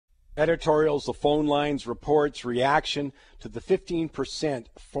editorials, the phone lines, reports, reaction to the 15%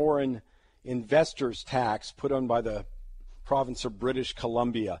 foreign investors tax put on by the province of British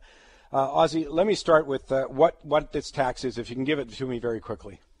Columbia. Ozzie, let me start with what this tax is, if you can give it to me very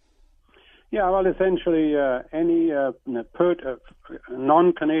quickly. Yeah, well, essentially, any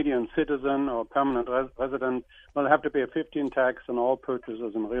non-Canadian citizen or permanent resident will have to pay a 15% tax on all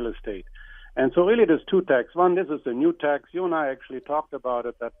purchases in real estate. And so really there's two taxes. One, this is the new tax. You and I actually talked about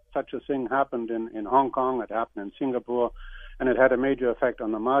it, that such a thing happened in Hong Kong, it happened in Singapore, and it had a major effect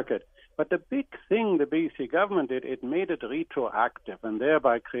on the market. But the big thing the BC government did, it made it retroactive and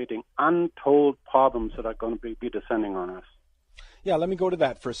thereby creating untold problems that are going to be descending on us. Yeah, let me go to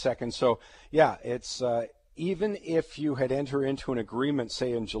that for a second. So, yeah, it's even if you had entered into an agreement,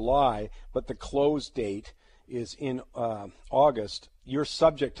 say in July, but the close date is in August, you're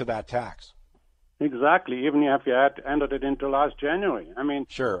subject to that tax. Exactly. Even if you had entered it into last January. I mean,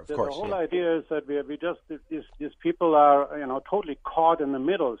 sure, of course. The whole idea is that we just these people are totally caught in the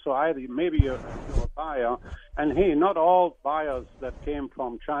middle. So either maybe you're a buyer, and hey, not all buyers that came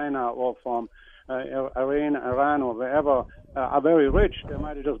from China or from Iran or wherever are very rich. They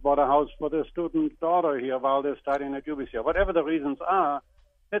might have just bought a house for their student daughter here while they're studying at UBC. Whatever the reasons are,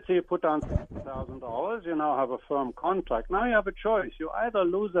 let's say you put down $60,000, you now have a firm contract. Now you have a choice. You either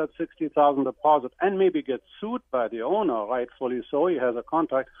lose that $60,000 deposit and maybe get sued by the owner, rightfully so, he has a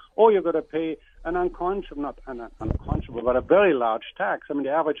contract, or you're going to pay an not an unconscionable, but a very large tax. I mean,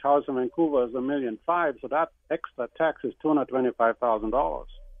 the average house in Vancouver is $1.5 million, so that extra tax is $225,000.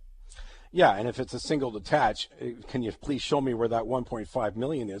 Yeah, and if it's a single detached, can you please show me where that 1.5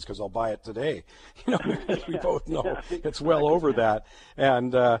 million is? Because I'll buy it today. Because we both know it's well over that.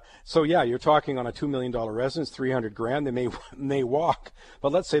 And so, yeah, you're talking on a $2 million residence, $300,000. They may walk,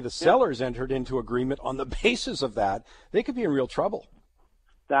 but let's say the sellers entered into agreement on the basis of that, they could be in real trouble.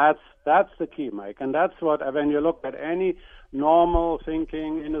 That's the key, Mike, and that's what when you look at any normal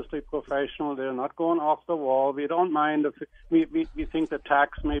thinking industry professional, they're not going off the wall. We don't mind if we think the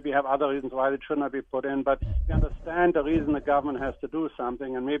tax maybe have other reasons why it should not be put in, but we understand the reason the government has to do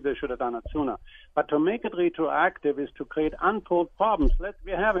something, and maybe they should have done it sooner. But to make it retroactive is to create untold problems.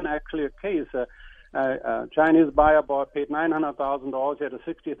 We have actually a case. A Chinese buyer paid $900,000. He had a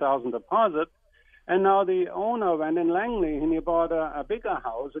 $60,000 deposit. And now the owner went in Langley and he bought a bigger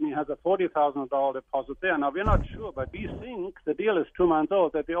house and he has a $40,000 deposit there. Now, we're not sure, but we think the deal is 2 months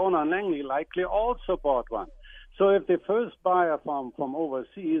old, that the owner in Langley likely also bought one. So if the first buyer from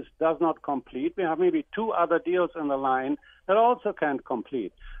overseas does not complete, we have maybe 2 other deals in the line that also can't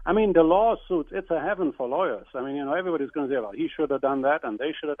complete. I mean, the lawsuits, it's a heaven for lawyers. I mean, everybody's going to say, well, he should have done that and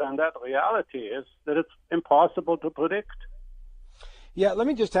they should have done that. The reality is that it's impossible to predict. Yeah, let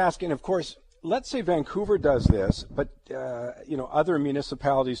me just ask, and of course, let's say Vancouver does this, but other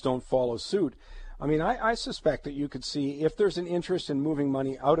municipalities don't follow suit. I mean, I suspect that you could see, if there's an interest in moving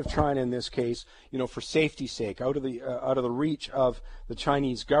money out of China in this case, for safety's sake, out of the reach of the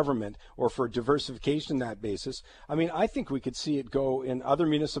Chinese government, or for diversification on that basis. I mean, I think we could see it go in other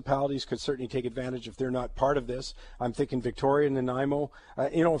municipalities. Could certainly take advantage if they're not part of this. I'm thinking Victoria and Nanaimo.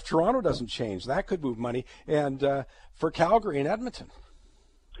 If Toronto doesn't change, that could move money, and for Calgary and Edmonton.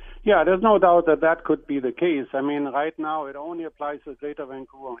 Yeah, there's no doubt that could be the case. I mean, right now it only applies to the Greater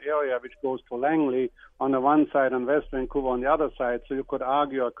Vancouver area, which goes to Langley on the one side and West Vancouver on the other side. So you could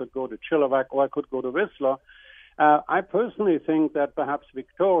argue I could go to Chilliwack or I could go to Whistler. I personally think that perhaps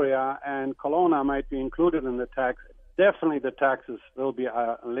Victoria and Kelowna might be included in the tax. Definitely the taxes will be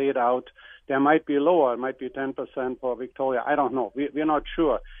laid out. There might be lower. It might be 10% for Victoria. I don't know. We're not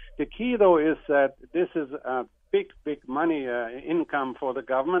sure. The key, though, is that this is big money income for the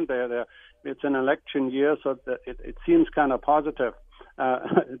government. It's an election year, so it seems kind of positive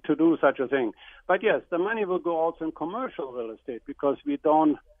to do such a thing. But yes, the money will go also in commercial real estate because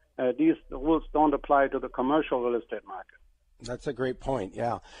these rules don't apply to the commercial real estate market. That's a great point,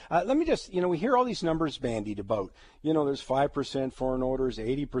 yeah. Let me just, we hear all these numbers bandied about. There's 5% foreign orders,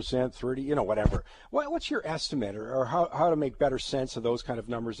 80%, 30%, whatever. What's your estimate, or how to make better sense of those kind of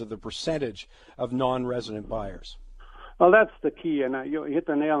numbers, of the percentage of non-resident buyers? Well, that's the key, and you hit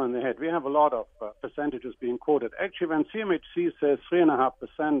the nail on the head. We have a lot of percentages being quoted. Actually, when CMHC says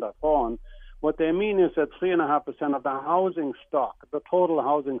 3.5% are foreign, what they mean is that 3.5% of the housing stock, the total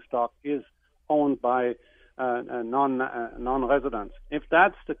housing stock, is owned by non-residents. If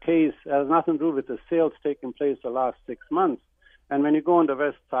that's the case, it has nothing to do with the sales taking place the last 6 months. And when you go on the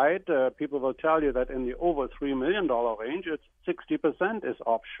west side, people will tell you that in the over $3 million range, it's 60% is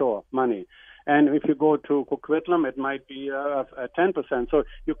offshore money. And if you go to Coquitlam, it might be 10%. So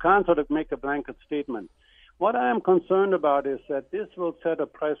you can't sort of make a blanket statement. What I am concerned about is that this will set a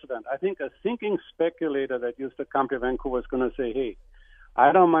precedent. I think a thinking speculator that used to come to Vancouver is going to say, hey,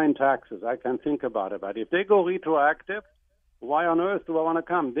 I don't mind taxes. I can think about it. But if they go retroactive, why on earth do I want to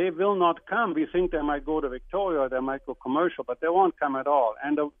come? They will not come. We think they might go to Victoria or they might go commercial, but they won't come at all.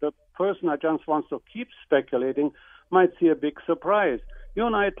 And the person that just wants to keep speculating might see a big surprise. You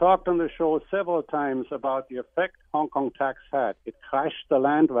and I talked on the show several times about the effect Hong Kong tax had. It crashed the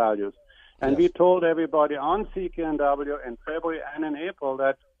land values. And we told everybody on CKNW in February and in April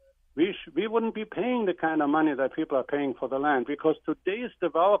that we wouldn't be paying the kind of money that people are paying for the land, because today's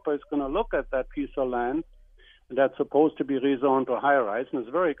developer is going to look at that piece of land that's supposed to be rezoned to high-rise, and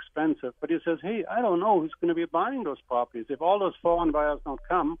it's very expensive. But he says, hey, I don't know who's going to be buying those properties. If all those foreign buyers don't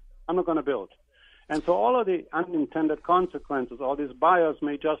come, I'm not going to build. And so all of the unintended consequences, all these buyers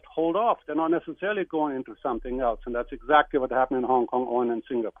may just hold off. They're not necessarily going into something else, and that's exactly what happened in Hong Kong or in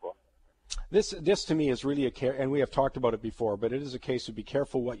Singapore. This to me is really and we have talked about it before, but it is a case of be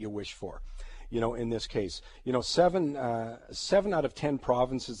careful what you wish for. In this case, 7 out of 10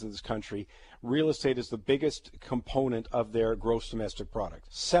 provinces in this country, real estate is the biggest component of their gross domestic product.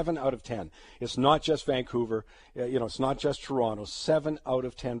 7 out of 10. It's not just Vancouver. It's not just Toronto. 7 out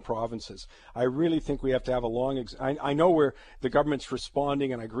of 10 provinces. I really think we have to have a long. I know where the government's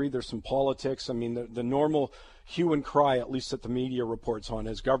responding, and I agree there's some politics. I mean, the normal hue and cry, at least that the media reports on,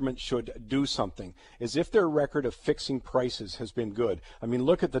 is government should do something, as if their record of fixing prices has been good. I mean,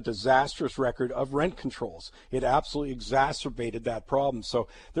 look at the disastrous record of rent controls. It absolutely exacerbated that problem. So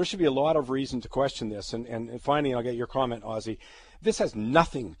there should be a lot of reason to question this. And finally, I'll get your comment, Ozzie. This has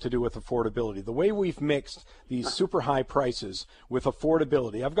nothing to do with affordability. The way we've mixed these super high prices with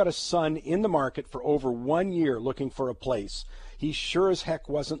affordability. I've got a son in the market for over 1 year looking for a place. He sure as heck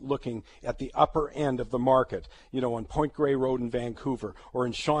wasn't looking at the upper end of the market, on Point Grey Road in Vancouver or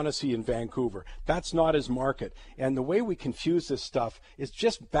in Shaughnessy in Vancouver. That's not his market. And the way we confuse this stuff is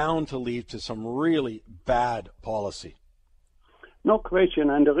just bound to lead to some really bad policy. No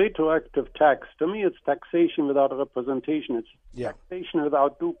question. And the retroactive tax, to me, it's taxation without representation. It's taxation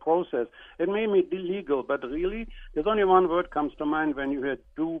without due process. It may be illegal, but really, there's only one word comes to mind when you hear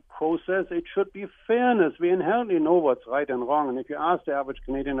due process. It should be fairness. We inherently know what's right and wrong. And if you ask the average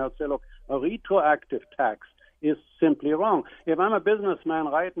Canadian, they'll say, look, a retroactive tax is simply wrong. If I'm a businessman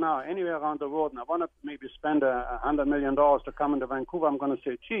right now, anywhere around the world, and I want to maybe spend $100 million to come into Vancouver, I'm going to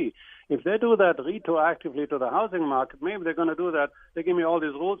say, gee, if they do that retroactively to the housing market, maybe they're going to do that. They give me all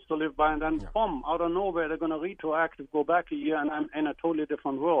these rules to live by, and then, boom, out of nowhere, they're going to retroactive, go back a year, and I'm in a totally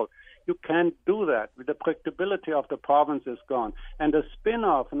different world. You can't do that. The predictability of the province is gone. And the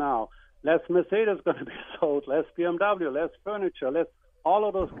spin-off now, less Mercedes going to be sold, less BMW, less furniture, less all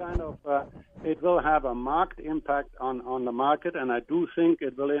of those kind of, it will have a marked impact on the market, and I do think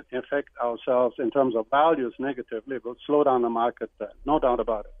it will affect ourselves in terms of values negatively. It will slow down the market, no doubt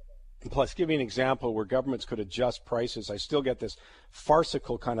about it. Plus, give me an example where governments could adjust prices. I still get this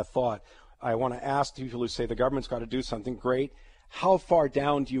farcical kind of thought. I want to ask people who say the government's got to do something great. How far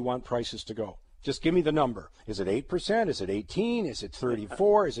down do you want prices to go? Just give me the number. Is it 8%? Is it 18? Is it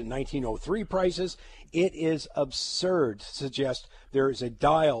 34? Is it 1903 prices? It is absurd to suggest there is a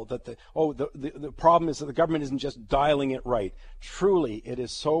dial that the problem is that the government isn't just dialing it right. Truly, it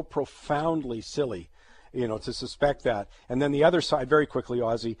is so profoundly silly, to suspect that. And then the other side, very quickly,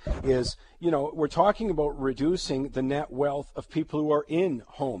 Ozzie, is, we're talking about reducing the net wealth of people who are in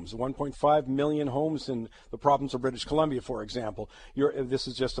homes. 1.5 million homes in the province of British Columbia, for example. This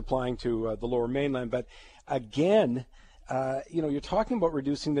is just applying to the Lower Mainland. But again, you're talking about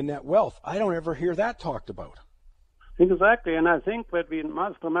reducing the net wealth. I don't ever hear that talked about. Exactly, and I think that we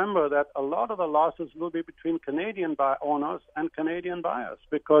must remember that a lot of the losses will be between Canadian owners and Canadian buyers,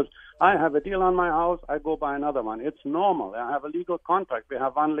 because I have a deal on my house, I go buy another one. It's normal. I have a legal contract. We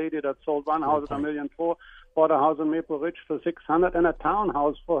have one lady that sold one house at $1.4 million, bought a house in Maple Ridge for $600,000 and a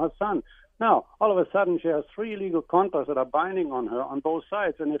townhouse for her son. Now, all of a sudden, she has 3 legal contracts that are binding on her on both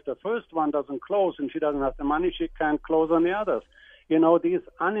sides, and if the first one doesn't close and she doesn't have the money, she can't close on the others. These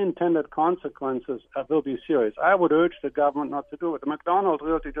unintended consequences will be serious. I would urge the government not to do it. The McDonald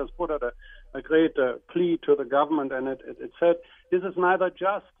Realty just put out a great plea to the government, and it said this is neither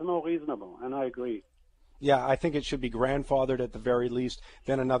just nor reasonable, and I agree. Yeah, I think it should be grandfathered at the very least.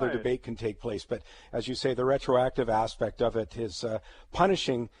 Then another debate can take place. But as you say, the retroactive aspect of it is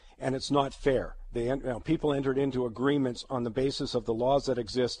punishing, and it's not fair. People entered into agreements on the basis of the laws that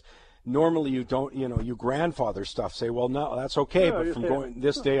exist. Normally you don't, you grandfather stuff, say, well, no, that's okay, but from going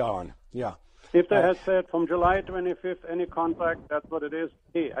this day on, If they had said from July 25th, any contract, that's what it is,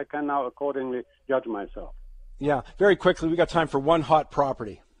 hey, I can now accordingly judge myself. Yeah, very quickly, we got time for one hot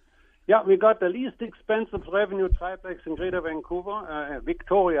property. Yeah, we got the least expensive revenue triplex in Greater Vancouver,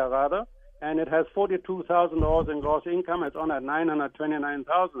 Victoria rather, and it has $42,000 in gross income. It's on at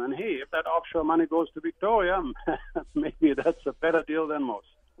 $929,000. And hey, if that offshore money goes to Victoria, maybe that's a better deal than most.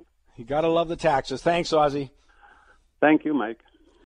 You got to love the taxes. Thanks, Ozzie. Thank you, Mike.